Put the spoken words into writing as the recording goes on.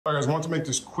All right, guys, I want to make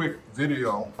this quick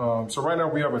video. So right now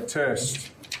we have a test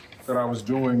that I was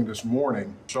doing this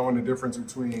morning showing the difference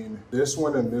between this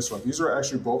one and this one. These are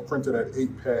actually both printed at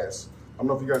 8 pass. I don't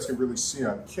know if you guys can really see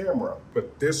on camera,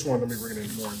 but this one, let me bring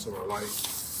it more into the light.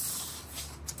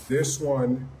 This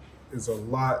one is a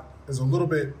little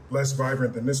bit less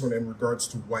vibrant than this one in regards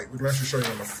to white. We can actually show you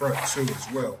on the front too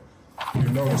as well. You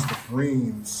notice the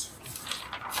greens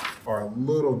are a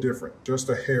little different, just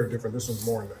a hair different. This one's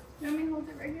more in the... You want me to hold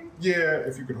it right here? Yeah,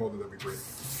 if you could hold it, that'd be great.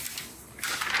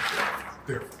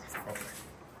 There we go. Okay.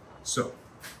 So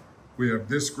we have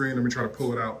this green. Let me try to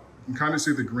pull it out. You can kind of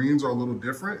see the greens are a little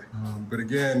different, but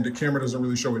again, the camera doesn't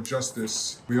really show it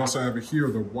justice. We also have it here,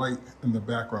 the white in the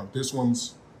background. This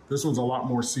one's a lot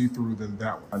more see-through than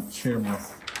that one on camera,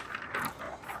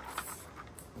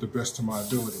 the best of my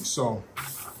ability. So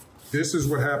this is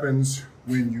what happens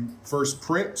when you first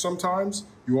print. Sometimes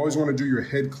you always want to do your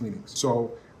head cleanings.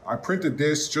 So I printed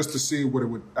this just to see what it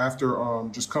would, after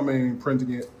just coming and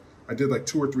printing it, I did like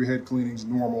 2 or 3 head cleanings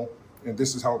normal, and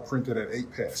this is how it printed at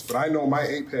 8 pass. But I know my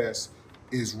 8 pass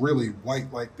is really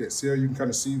white like this. See how you can kind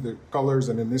of see the colors,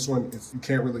 and then this one, you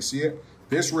can't really see it.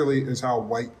 This really is how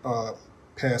white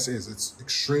pass is. It's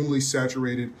extremely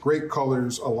saturated, great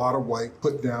colors, a lot of white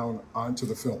put down onto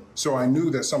the film. So I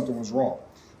knew that something was wrong.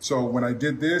 So when I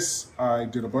did this, I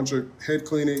did a bunch of head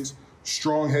cleanings,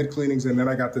 strong head cleanings, and then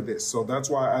I got to this. So that's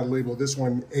why I labeled this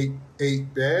one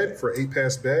 8 bad for 8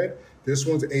 pass bad. This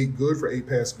one's 8 good for 8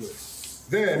 pass good.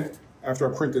 Then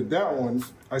after I printed that one,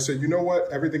 I said, you know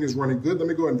what? Everything is running good. Let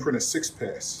me go ahead and print a 6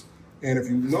 pass. And if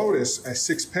you notice at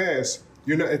 6 pass,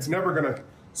 6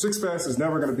 pass is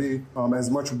never gonna be as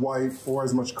much white or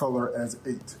as much color as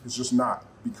 8. It's just not,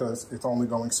 because it's only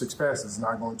going 6 passes. It's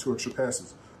not going 2 extra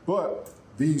passes. But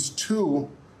these two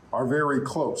are very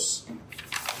close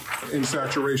in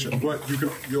saturation, but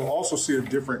you'll also see a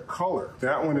different color.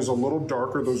 That one is a little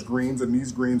darker, those greens, and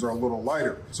these greens are a little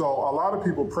lighter. So a lot of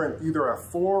people print either at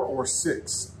 4 or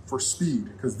 6 for speed,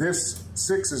 because this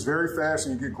 6 is very fast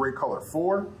and you get great color.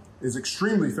 4 is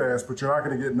extremely fast, but you're not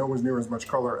gonna get nowhere near as much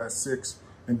color as 6,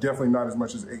 and definitely not as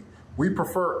much as 8. We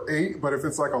prefer 8, but if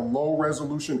it's like a low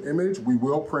resolution image, we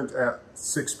will print at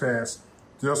 6 pass,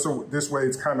 just so this way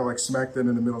it's kind of like smack dead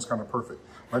in the middle, is kind of perfect.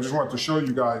 I just wanted to show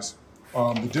you guys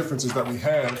the differences that we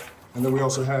have. And then we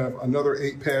also have another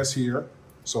 8 pass here.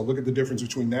 So look at the difference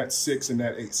between that 6 and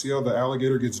that 8. See how the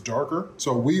alligator gets darker?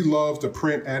 So we love to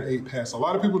print at 8 pass. A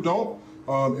lot of people don't.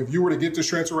 If you were to get this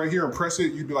transfer right here and press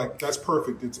it, you'd be like, that's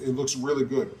perfect. It looks really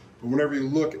good. But whenever you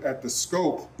look at the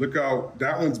scope, look how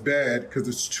that one's bad because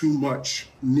it's too much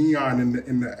neon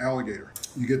in the alligator.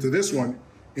 You get to this one,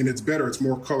 and it's better, it's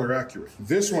more color accurate.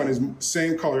 This one is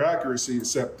same color accuracy,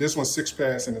 except this one's 6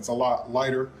 pass and it's a lot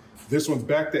lighter. This one's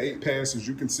back to 8 pass. As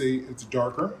you can see, it's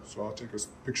darker. So I'll take a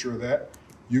picture of that.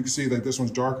 You can see that this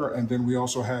one's darker. And then we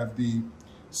also have the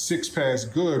 6 pass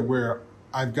good, where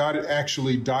I've got it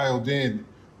actually dialed in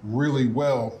really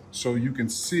well. So you can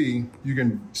see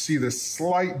the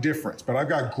slight difference, but I've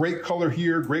got great color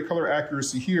here, great color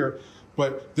accuracy here.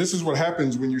 But this is what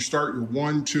happens when you start your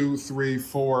 1, 2, 3,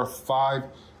 4, 5.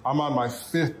 I'm on my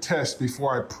 5th test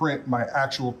before I print my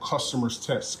actual customer's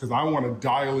test, because I want to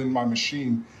dial in my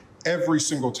machine every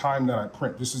single time that I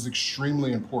print. This is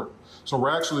extremely important. So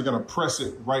we're actually going to press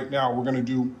it right now. We're going to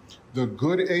do the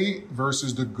good 8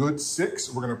 versus the good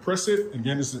 6. We're going to press it.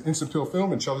 Again, this is instant peel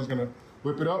film, and Shelly's going to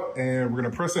whip it up, and we're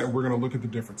going to press it, and we're going to look at the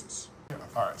differences.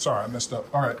 All right, sorry, I messed up.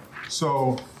 All right,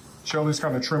 so Shelly's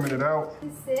kind of trimming it out.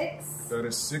 6. That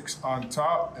is 6 on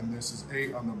top, and this is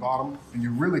 8 on the bottom. And you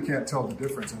really can't tell the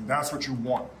difference, and that's what you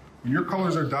want. When your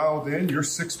colors are dialed in, your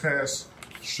 6 pass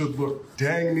should look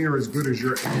dang near as good as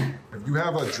your 8. If you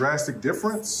have a drastic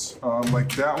difference,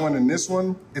 like that one and this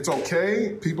one, it's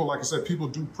okay. People, like I said, people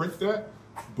do print that,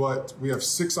 but we have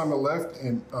 6 on the left,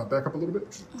 and back up a little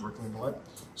bit, directly on the left.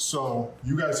 So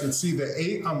you guys can see the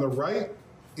 8 on the right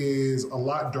is a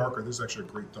lot darker. This is actually a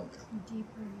great thumbnail. Deeper,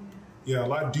 yeah, a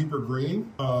lot deeper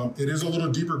green. It is a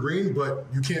little deeper green, but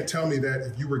you can't tell me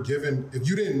that if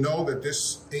you didn't know that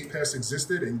this 8 pass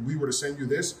existed and we were to send you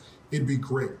this, it'd be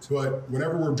great. But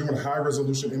whenever we're doing high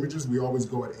resolution images, we always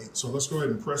go at 8. So let's go ahead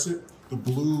and press it. The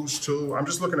blues too. I'm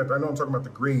just looking at, I know I'm talking about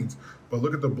the greens, but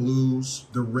look at the blues,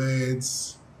 the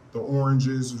reds, the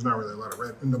oranges. There's not really a lot of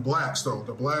red. And the blacks though,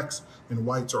 the blacks and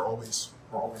whites are always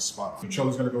spot on. So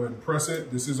Shelly's gonna go ahead and press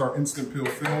it. This is our instant peel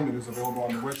film. It is available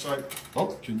on the website. Oh,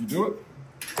 can you do it?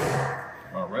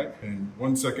 All right, and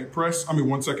 1 second press,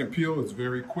 1 second peel. It's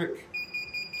very quick.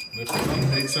 Lift it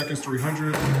up, 8 seconds,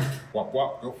 300. Wop,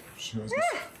 wop, go.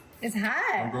 It's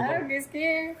hot. Go. I don't get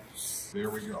scared. There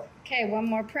we go. Okay, one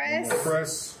more press. One more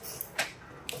press.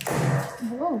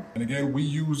 Whoa. And again, we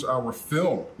use our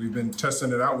film. We've been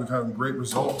testing it out. We've had great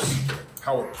results.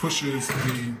 How it pushes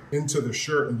into the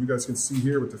shirt, and you guys can see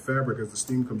here with the fabric as the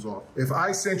steam comes off. If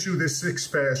I sent you this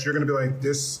 6-pass, you're gonna be like,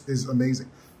 this is amazing.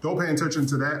 Don't pay attention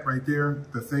to that right there,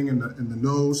 the thing in the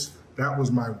nose. That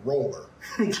was my roller.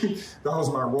 That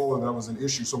was my roller, that was an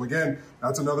issue. So again,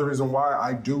 that's another reason why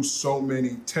I do so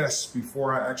many tests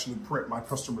before I actually print my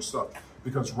customer stuff.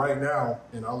 Because right now,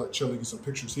 and I'll let Chelly get some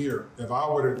pictures here, if I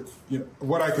were to, you know,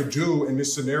 what I could do in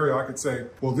this scenario, I could say,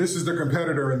 well, this is the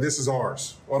competitor and this is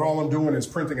ours. But all I'm doing is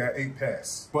printing at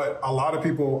 8-pass. But a lot of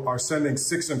people are sending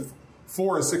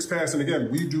 4 and 6-pass, and again,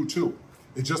 we do too.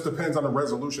 It just depends on the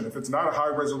resolution. If it's not a high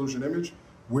resolution image,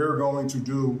 we're going to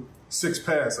do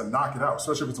 6-pass and knock it out,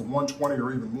 especially if it's a 120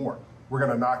 or even more. We're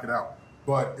gonna knock it out.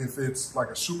 But if it's like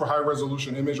a super high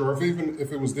resolution image, or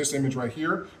if it was this image right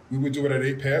here, we would do it at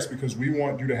 8-pass because we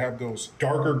want you to have those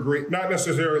darker green, not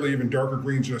necessarily even darker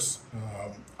green, just,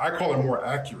 I call it more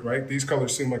accurate, right? These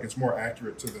colors seem like it's more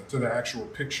accurate to the actual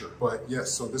picture. But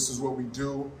yes, so this is what we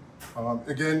do.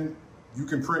 Again, you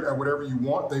can print at whatever you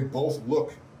want. They both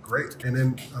look great. And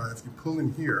then if you pull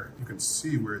in here, you can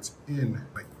see where it's in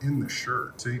the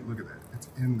shirt. See, look at that. It's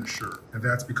in the shirt. And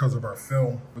that's because of our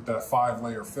film with that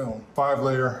 5-layer film,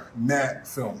 5-layer matte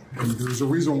film. And there's a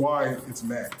reason why it's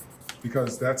matte,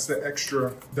 because that's the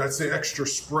extra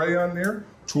spray on there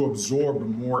to absorb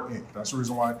more ink. That's the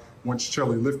reason why once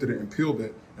Chelly lifted it and peeled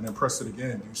it and then pressed it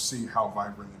again, you see how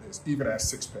vibrant it is, even at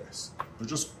 6-pass. But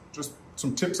just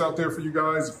some tips out there for you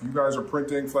guys. If you guys are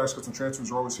printing, flash cuts and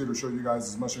transfers, we're always here to show you guys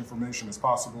as much information as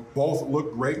possible. Both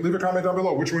look great. Leave a comment down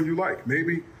below which one you like.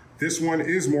 Maybe this one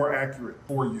is more accurate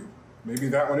for you. Maybe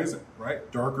that one isn't, right?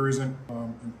 Darker isn't,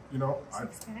 you know.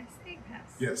 6-pass,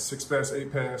 8-pass. Yes, 6-pass,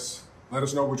 8-pass. Let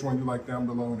us know which one you like down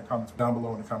below in the comments. I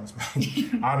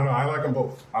don't know, I like them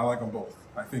both. I like them both.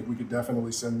 I think we could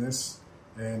definitely send this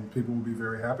and people will be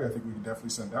very happy. I think we could definitely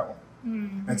send that one.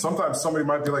 Mm-hmm. And sometimes somebody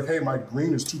might be like, hey, my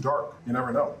green is too dark. You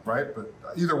never know, right? But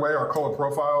either way, our color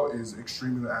profile is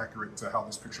extremely accurate to how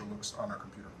this picture looks on our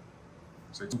computer.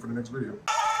 Stay tuned for the next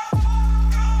video.